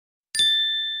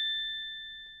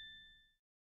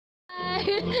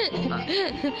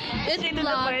It's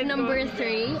vlog number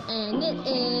 3 and it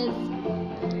is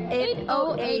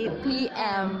 8:08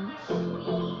 p.m.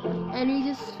 and we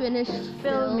just finished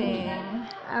filming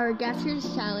our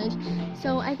Gassers challenge.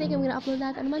 So I think I'm gonna upload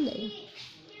that on Monday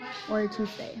or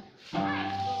Tuesday.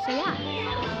 So yeah.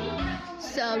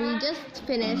 So we just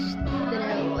finished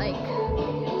dinner like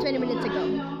 20 minutes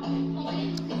ago.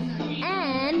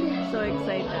 And so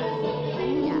excited.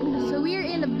 Yeah, so we're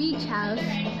in the beach house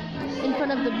in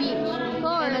front of the beach.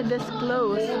 In a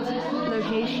disclosed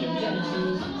location.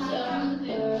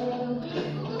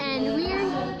 And we're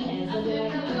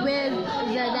with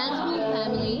the dance group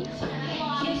family.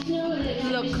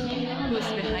 Look who's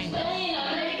behind us.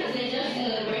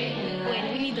 Wait,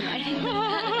 we need the light.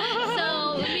 So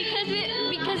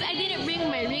because I didn't bring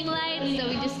my ring light, so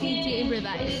we just need to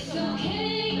improvise.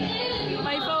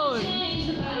 My phone.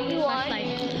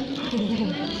 Flashlight.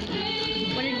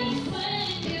 What are these?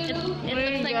 It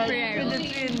looks like Ferrero.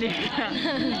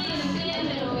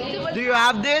 Do you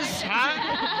have this?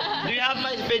 Huh? Do you have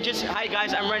my fidgets? Hi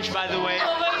guys, I'm Wrench by the way.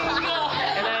 Oh my god!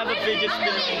 And I have a fidget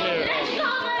spinner here.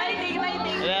 Lighting.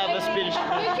 And I have a spinach.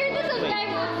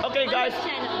 Okay guys,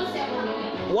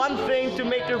 one thing to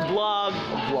make your vlog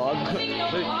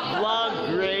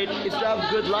great is to have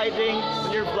good lighting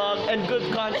in your vlog and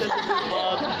good content in your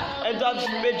vlog. And to have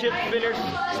fidget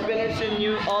spinners in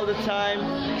you all the time.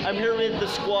 I'm here with the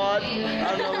squad.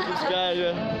 I don't know this guy.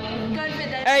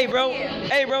 Confidence. Hey bro.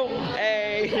 Hey bro.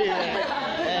 Hey.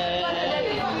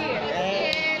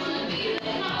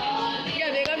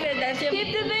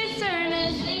 Keep the best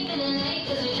earnest.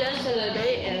 Just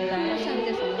celebrate and laugh.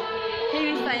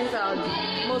 Haley Steinfeld.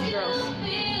 Most girls.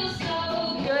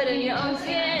 Good in your own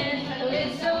skin.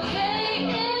 It's okay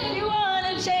if you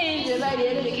wanna change your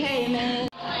identity, man.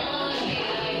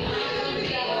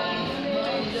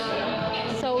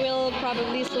 So we'll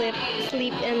probably sleep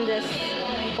in this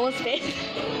whole space.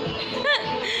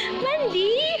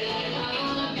 Mandy.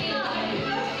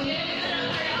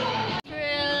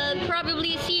 We'll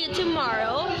probably see you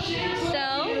tomorrow. So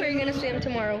we're gonna swim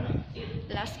tomorrow.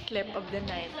 Last clip of the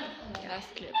night.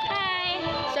 Last clip. Hi.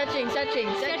 Stretching. No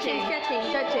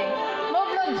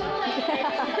vlogs.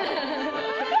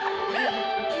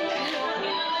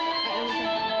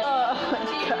 Oh my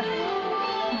god.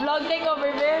 Vlog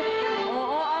takeover, babe.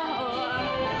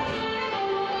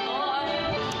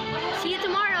 See you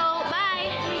tomorrow. Bye.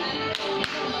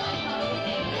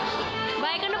 Bye. Bye.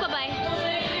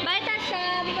 Bye, Tasha.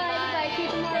 Bye. See you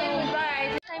tomorrow. Bye.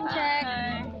 Time check.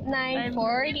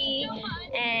 9:40,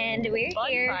 and we're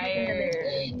here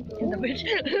in the beach.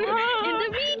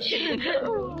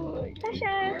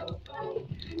 Tasha.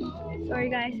 Sorry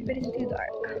guys, but it's too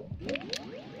dark.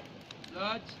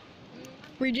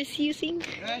 We're just using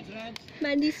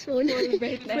Mandy's phone. Full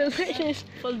brightness.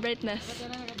 Full brightness.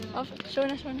 Off. Show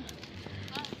na.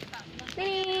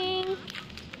 Ding!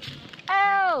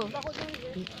 Oh!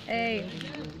 Hey.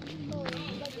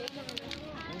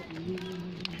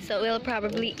 So we'll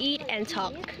probably eat and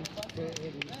talk.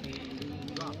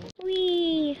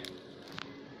 Wee!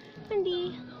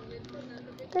 Mandy!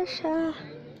 Tasha!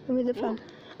 I'm with the phone.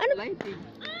 Ano? Lighting.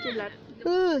 Chilat.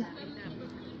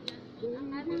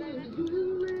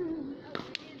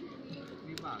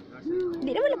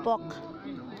 Di na malapok.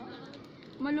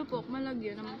 Malupok.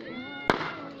 Malagyan naman tayo.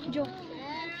 Joke.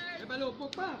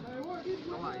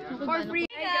 For free.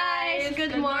 Hi guys!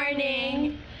 Good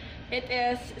morning! It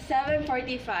is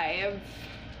 7:45.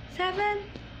 7?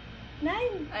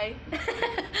 9? Ay.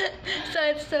 So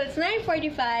it's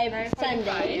 9:45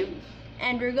 Sunday,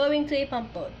 and we're going to a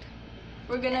pump boat.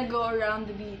 We're gonna go around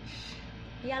the beach.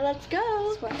 Yeah, let's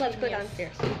go. Let's go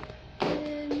downstairs.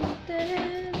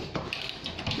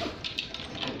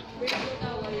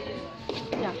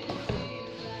 Yeah.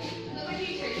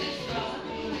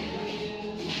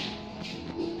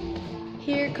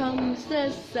 Here comes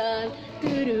the sun.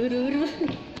 Doo-doo-doo-doo.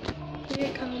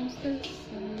 Here comes the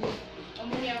sun.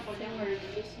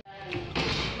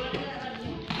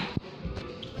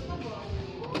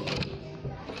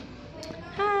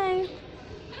 Hi.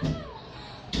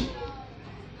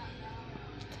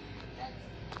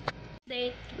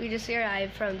 We just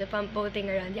arrived from the pump boating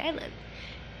around the island,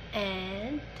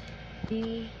 and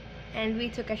we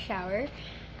took a shower.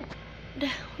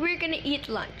 We're gonna eat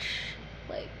lunch,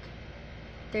 like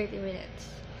 30 minutes.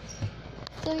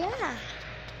 So yeah,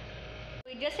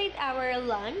 we just ate our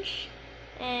lunch,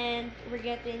 and we're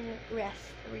getting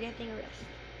rest.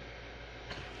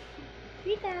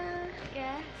 Rita,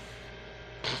 yes.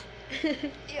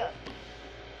 Yeah.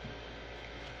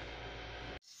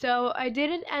 So I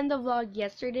didn't end the vlog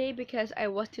yesterday because I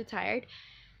was too tired,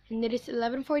 and it is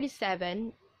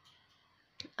 11:47,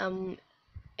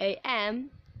 a.m.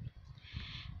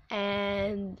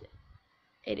 and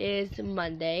it is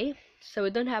Monday, so we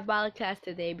don't have ballet class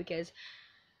today because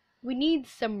we need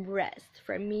some rest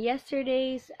from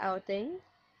yesterday's outing.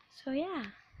 So yeah,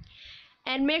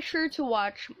 and make sure to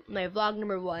watch my vlog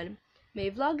number 1, my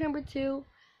vlog number 2,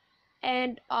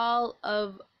 and all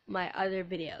of my other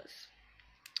videos.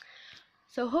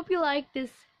 So hope you like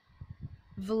this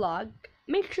vlog.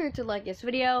 Make sure to like this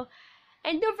video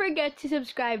and don't forget to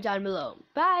subscribe down below.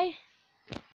 Bye!